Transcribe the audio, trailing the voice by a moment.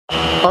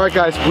right,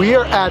 guys, we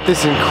are at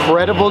this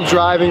incredible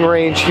driving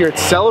range here at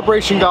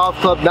Celebration Golf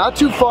Club, not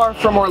too far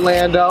from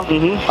Orlando.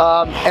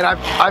 And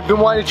I've been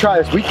wanting to try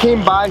this. We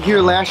came by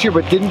here last year,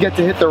 but didn't get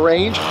to hit the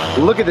range.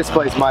 Look at this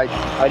place, Mike.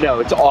 I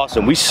know, it's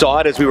awesome. We saw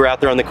it as we were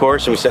out there on the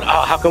course, and we said,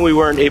 oh, how come we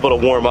weren't able to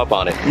warm up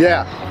on it?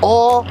 Yeah,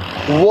 all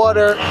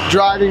water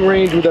driving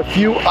range with a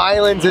few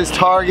islands as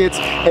targets,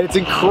 and it's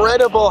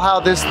incredible how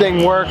this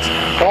thing works.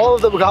 All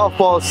of the golf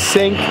balls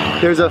sink.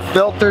 There's a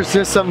filter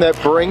system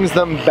that brings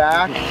them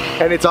back,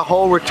 and it's a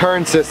whole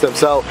return system.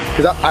 So,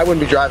 because I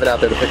wouldn't be driving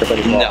out there to pick up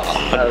any balls. No,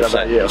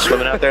 100%. You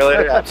swimming out there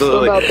later?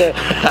 Absolutely. Swim out there.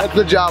 That's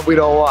the job we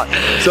don't want.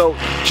 So,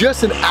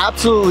 just an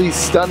absolutely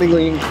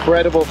stunningly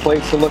incredible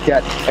place to look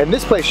at. And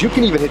this place, you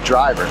can even hit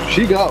driver.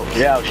 She goes.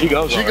 Yeah, she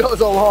goes. She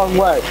goes a long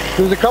way.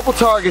 There's a couple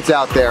targets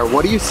out there.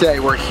 What do you say?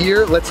 We're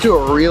here. Let's do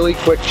a really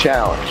quick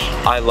challenge.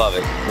 I love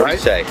it. What do you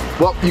say?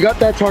 Well, you got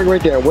that target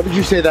right there. What did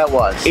you say that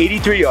was?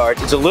 83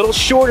 yards. It's a little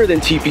shorter than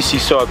TPC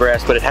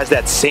Sawgrass, but it has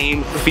that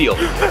same feel.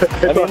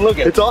 I mean, look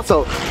at it. It's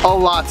also a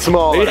lot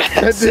smaller than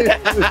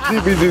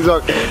TPC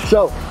Sawgrass.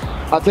 So,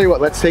 I'll tell you what,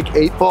 let's take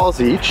 8 balls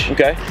each.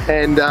 Okay.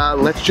 And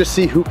let's just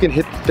see who can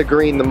hit the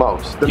green the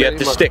most. You have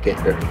to stick it.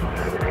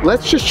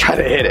 Let's just try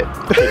to hit it.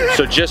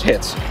 So just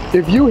hits.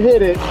 If you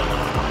hit it,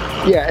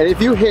 yeah, and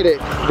if you hit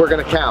it, we're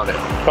gonna count it.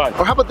 Fine.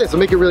 Or how about this, I'll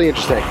make it really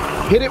interesting.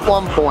 Hit it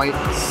 1 point,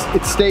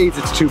 it stays,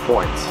 it's 2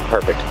 points.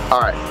 Perfect.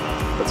 All right,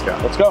 let's go.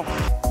 Let's go.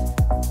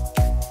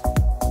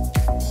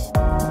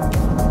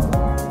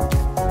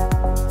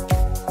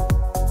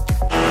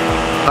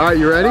 All right,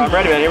 you ready? I'm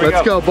ready, man, here we go.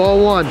 Let's go, ball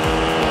 1.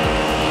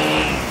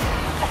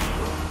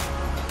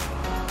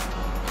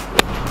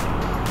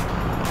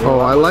 Oh,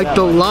 I like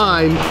the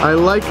line. I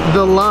like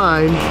the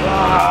line.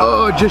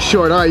 Oh, just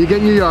short. All right, you're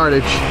getting your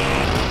yardage.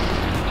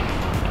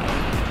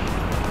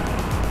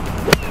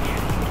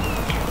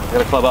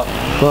 Gotta club up.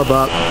 Club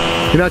up.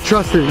 You're not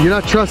trusting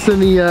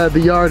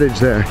the yardage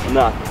there. I'm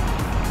not.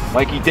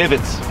 Mikey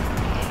divots.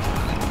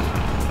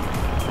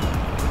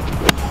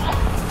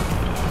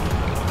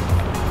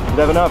 Does it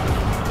have enough?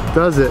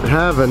 Does it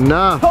have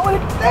enough? Oh, it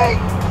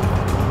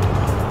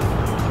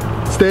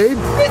stayed. Stayed?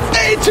 It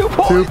stayed. 2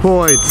 points. 2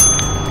 points.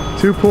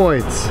 2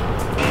 points.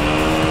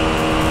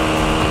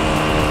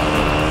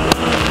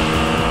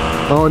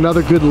 Oh,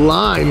 another good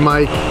line,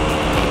 Mike.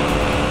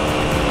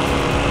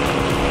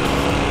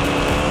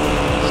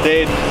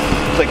 Stayed.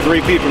 It's like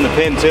 3 feet from the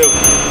pin, too.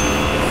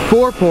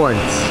 4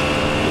 points.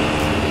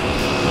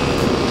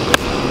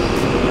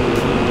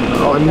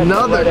 Oh,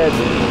 another.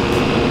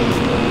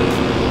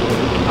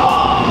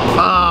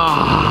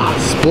 Ah,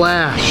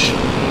 splash.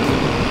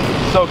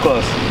 So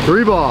close.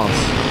 3 balls.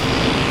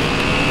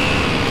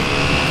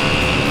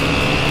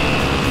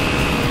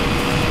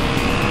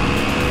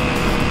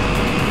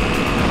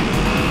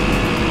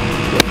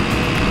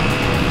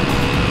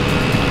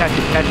 Catch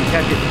it, catch it,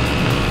 catch it.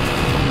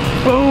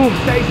 Boom!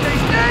 Stay, stay,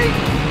 stay!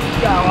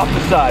 Go off the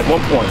side,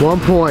 1 point. 1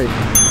 point.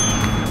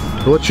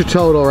 What's your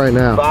total right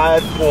now?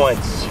 5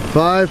 points.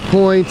 5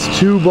 points,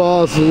 2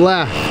 balls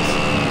left.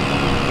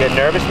 You get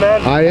nervous,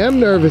 man? I am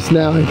nervous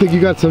now. I think you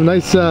got some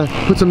nice,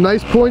 put some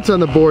nice points on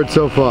the board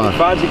so far.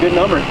 5's a good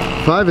number.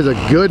 5 is a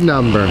good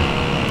number.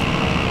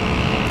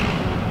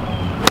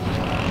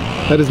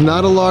 That is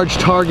not a large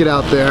target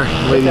out there,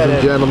 ladies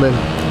and gentlemen.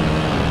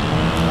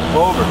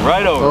 Over,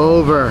 right over.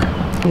 Over.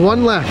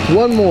 1 left,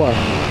 1 more.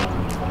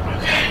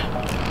 Okay.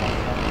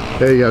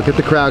 There you go, get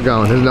the crowd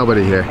going. There's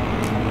nobody here.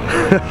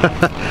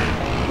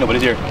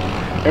 Nobody's here.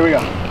 Here we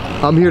go.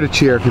 I'm here to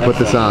cheer if you put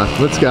this on.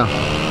 Let's go.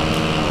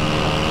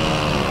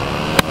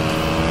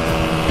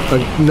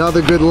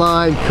 Another good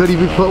line. Could he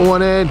be put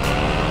one in?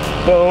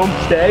 Boom,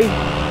 stay,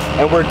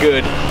 and we're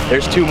good.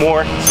 There's 2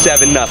 more,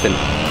 7-0.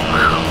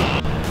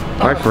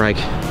 All right, Frank,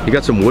 you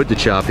got some wood to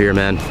chop here,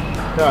 man.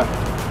 All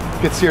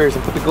right, get serious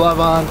and put the glove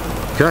on.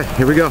 Okay,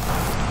 here we go.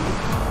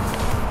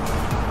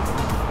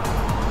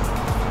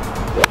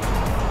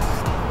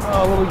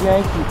 Oh, a little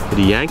Yankee. Did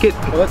he yank it?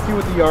 Well, let's see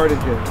what the yardage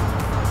is.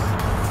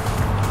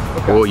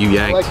 Okay. Oh, you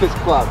yanked. I like this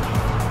club.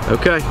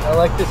 Okay. I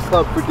like this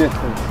club for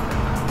distance.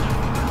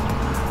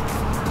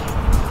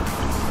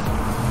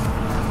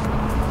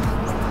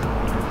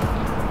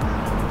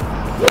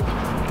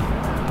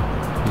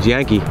 He's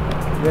Yankee.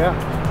 Yeah.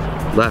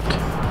 Left.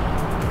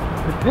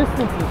 The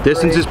distance is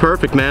Distance great. is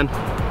perfect, man.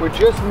 We're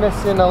just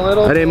missing a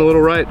little. I'd aim a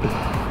little right.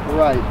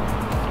 Right.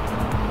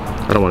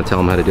 I don't want to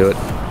tell him how to do it.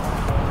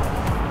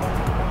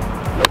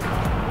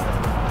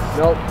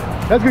 Nope.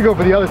 That's gonna go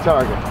for the other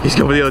target. He's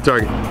going for the other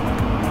target.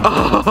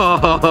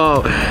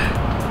 Oh!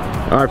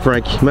 All right,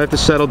 Frank, you might have to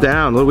settle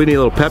down. We need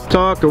a little pep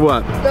talk or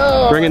what?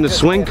 No. Bring in the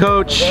swing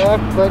coach.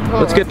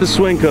 Let's get the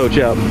swing coach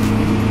out.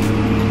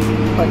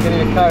 I can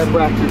need a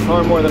chiropractor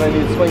far more than I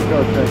need a swing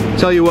coach. Right?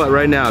 Tell you what,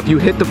 right now, if you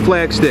hit the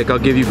flag stick, I'll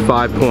give you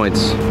 5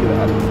 points.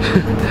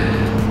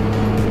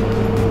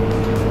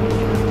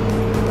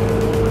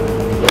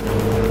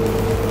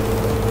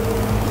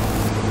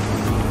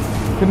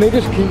 Can they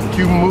just keep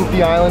you move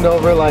the island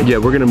over like? Yeah,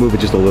 we're gonna move it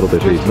just a little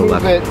bit to the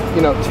left. Move it,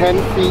 you know,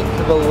 10 feet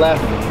to the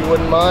left if you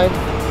wouldn't mind.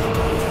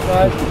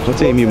 Guys,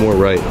 let's aim you more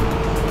right.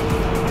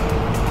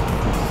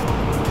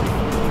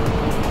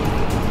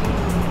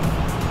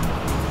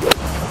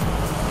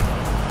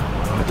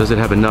 Does it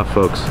have enough,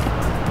 folks?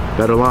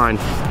 Better line.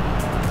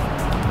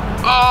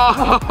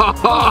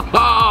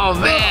 Oh,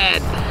 man!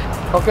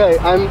 Okay,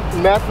 I'm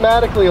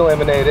mathematically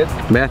eliminated.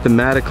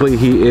 Mathematically,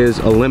 he is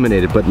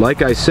eliminated, but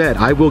like I said,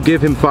 I will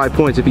give him 5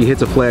 points if he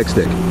hits a flag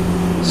stick.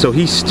 So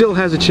he still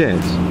has a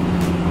chance.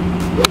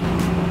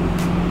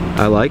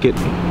 I like it.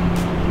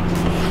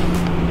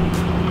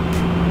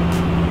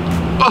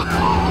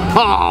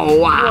 Oh, wow!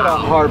 What a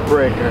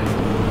heartbreaker.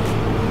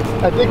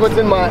 I think what's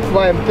in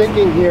why I'm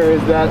thinking here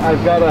is that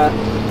I've got to,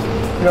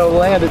 you know,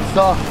 land it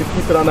soft to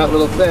keep it on that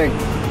little thing.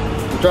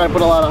 I'm trying to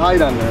put a lot of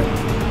height under it.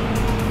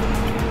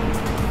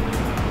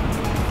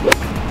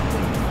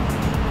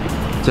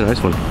 It's a nice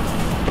one.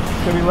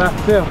 It's gonna be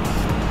left too.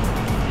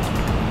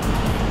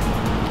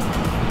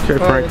 Okay,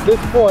 Frank. At this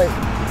point,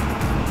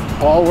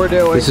 all we're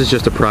doing This is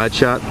just a pride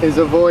shot. is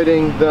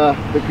avoiding the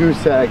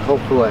goose egg,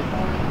 hopefully.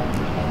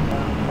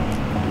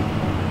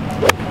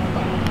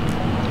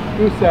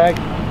 Goose egg.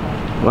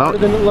 Well, Better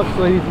than it looks,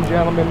 ladies and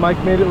gentlemen. Mike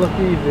made it look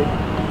easy.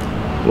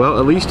 well,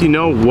 at least you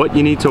know what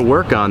you need to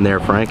work on there,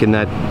 Frank, in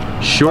that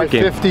short My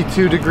game.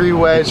 52-degree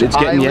wedge It's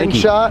getting island Yankee.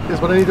 shot is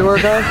what I need to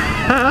work on?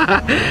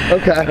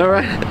 Okay. All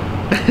right.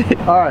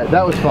 All right,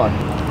 that was fun.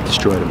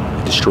 Destroyed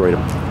him. Destroyed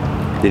him.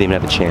 Didn't even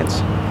have a chance.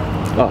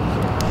 Oh.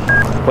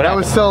 What That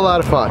was still a lot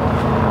of fun.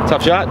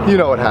 Tough shot? You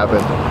know what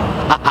happened.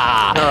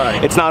 All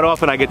right. It's not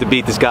often I get to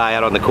beat this guy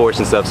out on the course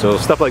and stuff, so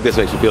stuff like this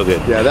makes me feel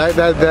good. Yeah,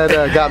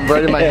 that got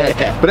right in my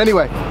head. But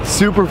anyway,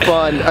 super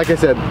fun. Like I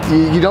said,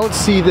 you don't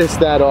see this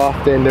that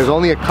often. There's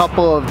only a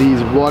couple of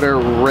these water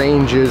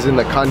ranges in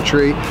the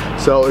country.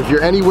 So if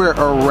you're anywhere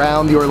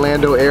around the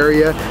Orlando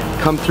area,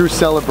 come through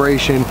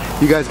Celebration.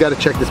 You guys got to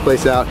check this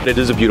place out. It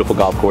is a beautiful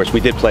golf course. We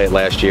did play it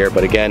last year,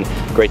 but again,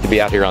 great to be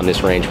out here on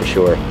this range for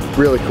sure.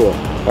 Really cool.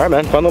 All right,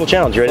 man, fun little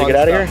challenge. You ready to get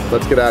out of here?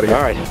 Let's get out of here.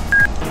 All right.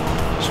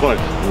 Just want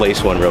to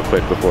lace one real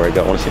quick before I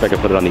go. I want to see if I can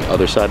put it on the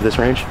other side of this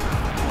range.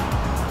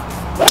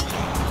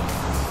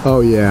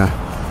 Oh yeah.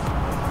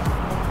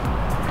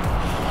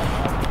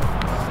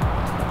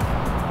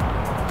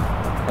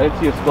 I didn't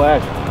see a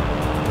splash.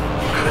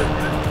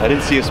 I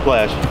didn't see a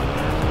splash.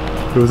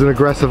 It was an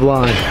aggressive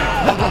line.